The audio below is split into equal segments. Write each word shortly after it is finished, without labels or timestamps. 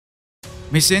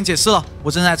没时间解释了，我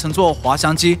正在乘坐滑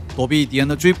翔机躲避敌人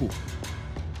的追捕。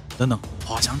等等，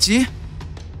滑翔机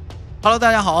 ？Hello，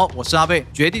 大家好，我是阿贝。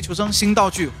绝地求生新道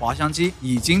具滑翔机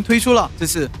已经推出了，这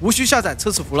次无需下载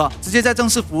测试服了，直接在正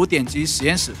式服点击实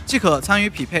验室即可参与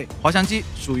匹配。滑翔机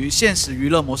属于现实娱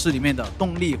乐模式里面的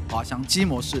动力滑翔机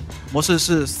模式，模式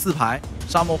是4排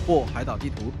沙漠或海岛地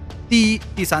图，第一、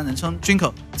第3人称均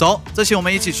可。走，这期我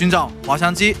们一起寻找滑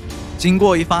翔机。经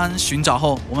过一番寻找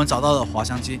后，我们找到了滑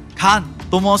翔机，看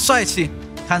多么帅气，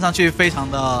看上去非常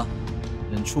的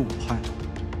人畜无害。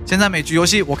现在每局游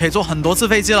戏我可以坐很多次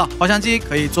飞机了，滑翔机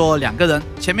可以坐2个人，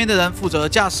前面的人负责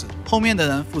驾驶，后面的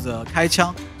人负责开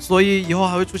枪，所以以后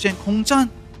还会出现空战。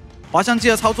滑翔机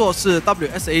的操作是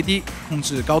WSAD 控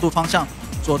制高度方向，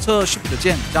左侧 Shift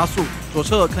键加速，左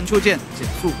侧 Ctrl 键减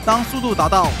速。当速度达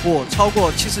到或超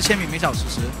过70千米每小时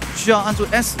时，需要按住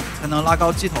S 才能拉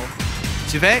高机头。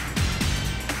起飞！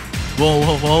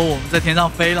我们在天上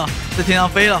飞了，在天上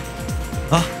飞了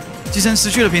啊！机身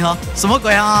失去了平衡，什么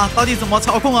鬼啊？到底怎么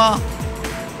操控啊？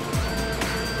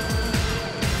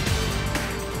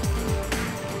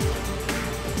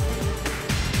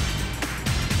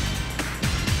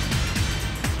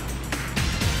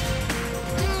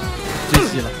坠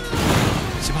机了。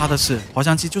奇葩的是，滑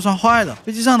翔机就算坏了，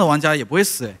飞机上的玩家也不会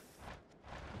死哎。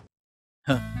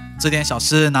哼，这点小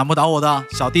事难不倒我的。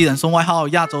小弟人送外号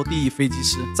亚洲第一飞机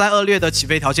师，再恶劣的起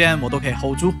飞条件我都可以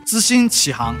hold 住，自信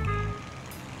起航。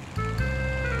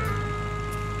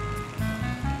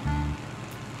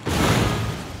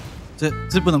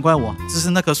这不能怪我，这是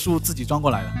那棵树自己撞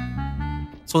过来的。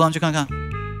凑上去看看，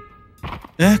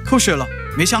哎，扣血了，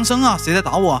没枪声啊，谁在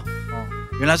打我啊？哦，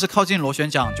原来是靠近螺旋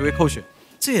桨就会扣血，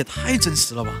这也太真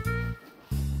实了吧！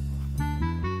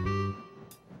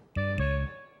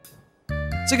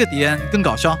这个敌人更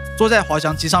搞笑，坐在滑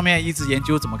翔机上面一直研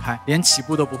究怎么开，连起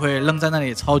步都不会，愣在那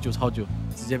里超久，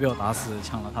直接被我打死，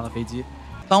抢了他的飞机。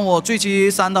当我坠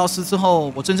机3到4次后，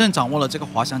我真正掌握了这个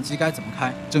滑翔机该怎么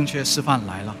开。正确示范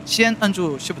来了，先按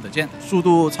住 Shift 键，速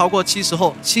度超过70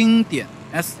后，轻点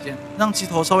S 键，让机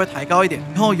头稍微抬高一点，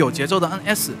然后有节奏的按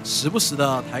S， 时不时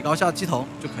的抬高下机头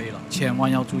就可以了。千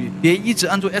万要注意，别一直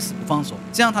按住 S 不放手，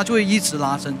这样它就会一直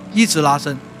拉伸，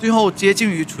最后接近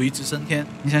于垂直升天。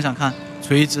你想想看，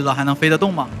垂直了还能飞得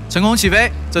动吗？成功起飞，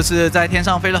这次在天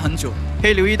上飞了很久。可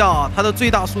以留意到啊，它的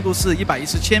最大速度是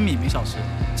110千米每小时，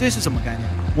这是什么概念？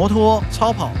摩托、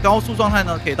超跑、高速状态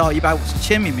呢，可以到150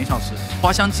千米每小时。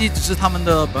滑翔机只是它们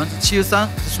的73%，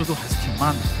这速度还是挺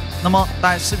慢的。那么，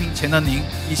带视频前的您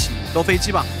一起兜飞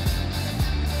机吧。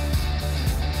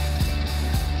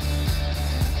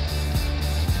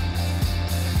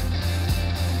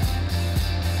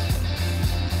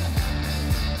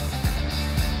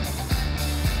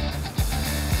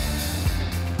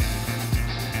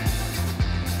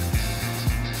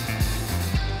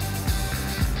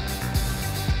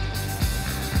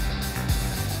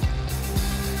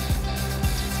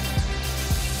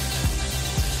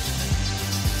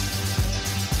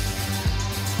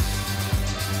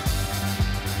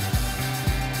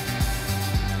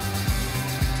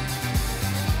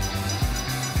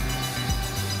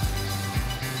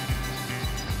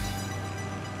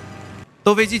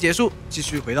兜飞机结束，继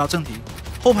续回到正题。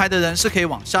后排的人是可以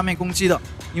往下面攻击的，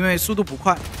因为速度不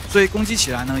快，所以攻击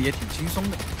起来呢也挺轻松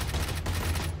的。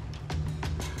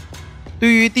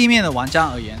对于地面的玩家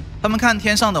而言，他们看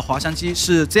天上的滑翔机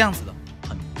是这样子的，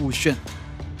很酷炫。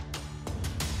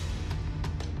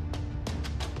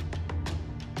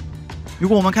如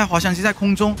果我们开滑翔机在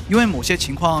空中，因为某些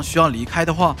情况需要离开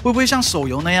的话，会不会像手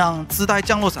游那样自带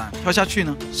降落伞跳下去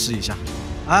呢？试一下。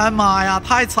哎妈呀，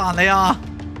太惨了呀！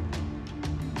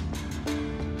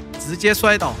直接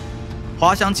摔倒。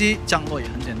滑翔机降落也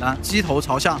很简单，机头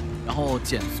朝下，然后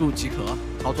减速即可，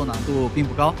操作难度并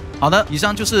不高。好的，以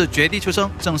上就是绝地求生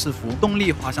正式服动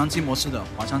力滑翔机模式的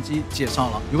滑翔机介绍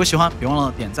了。如果喜欢，别忘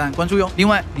了点赞关注哟。另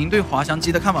外，您对滑翔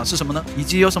机的看法是什么呢？以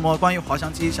及有什么关于滑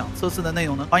翔机想测试的内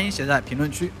容呢？欢迎写在评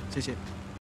论区，谢谢。